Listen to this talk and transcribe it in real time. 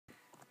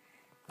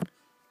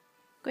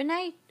Good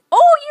night.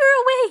 Oh, you're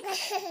awake.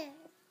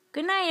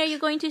 Good night. Are you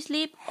going to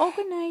sleep? Oh,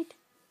 good night.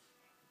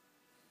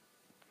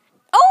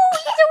 Oh,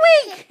 he's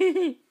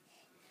awake.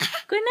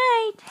 Good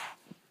night.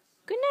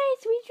 Good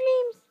night, sweet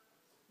dreams.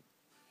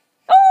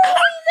 Oh,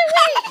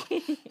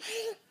 he's awake.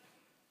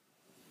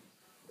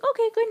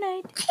 Okay, good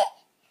night.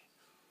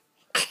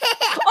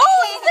 Oh,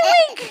 he's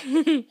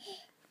awake.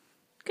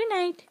 Good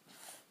night.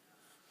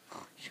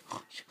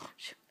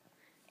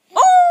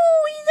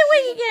 Oh, he's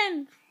awake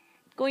again.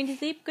 Going to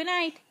sleep? Good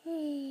night.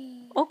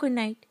 Oh, good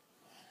night.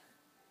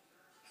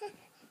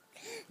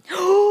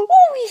 Oh,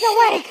 he's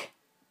awake.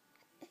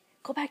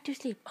 Go back to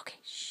sleep. Okay.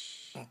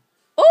 Shh.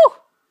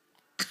 Oh.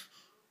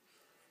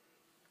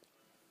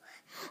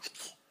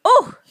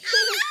 Oh.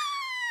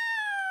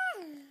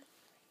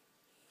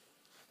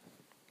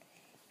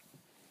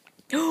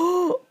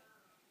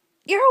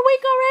 You're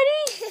awake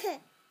already?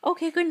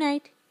 Okay, good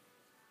night.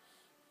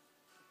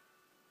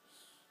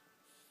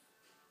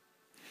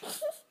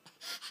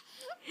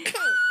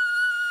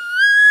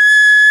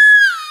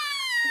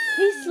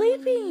 He's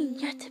sleeping.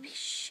 You have to be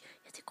shh.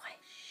 You have to be quiet.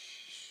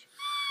 Shh.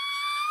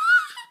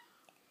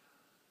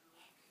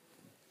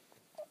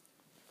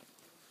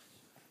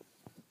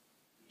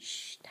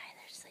 Shh.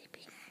 Tyler's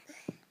sleeping.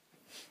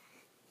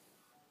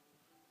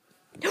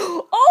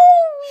 Oh,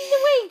 he's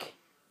awake.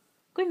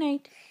 Good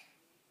night.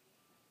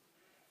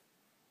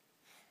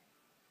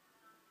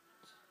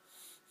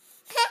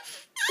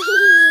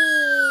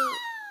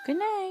 Good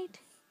night.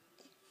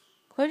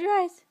 Close your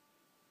eyes.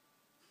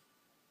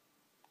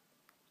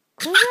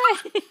 Close your eyes.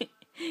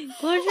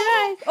 Close your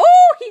eyes.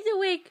 Oh, he's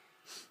awake.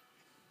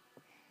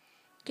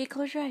 Okay,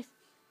 close your eyes.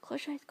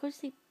 Close your eyes. Go to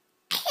sleep.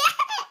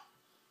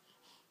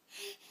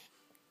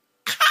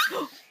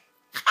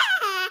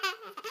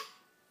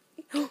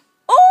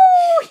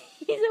 Oh,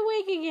 he's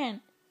awake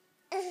again.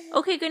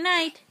 Okay, good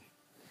night.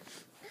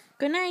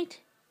 Good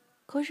night.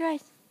 Close your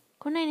eyes.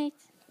 Good night,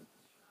 nights.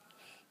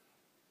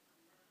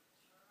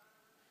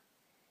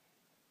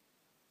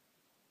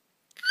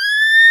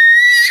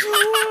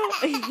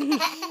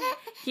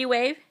 Can you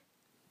wave?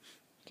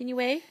 Can you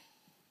wave?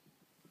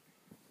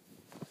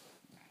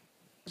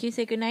 Can you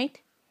say good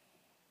night?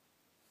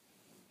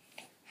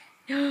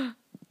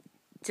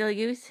 Silly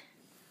goose.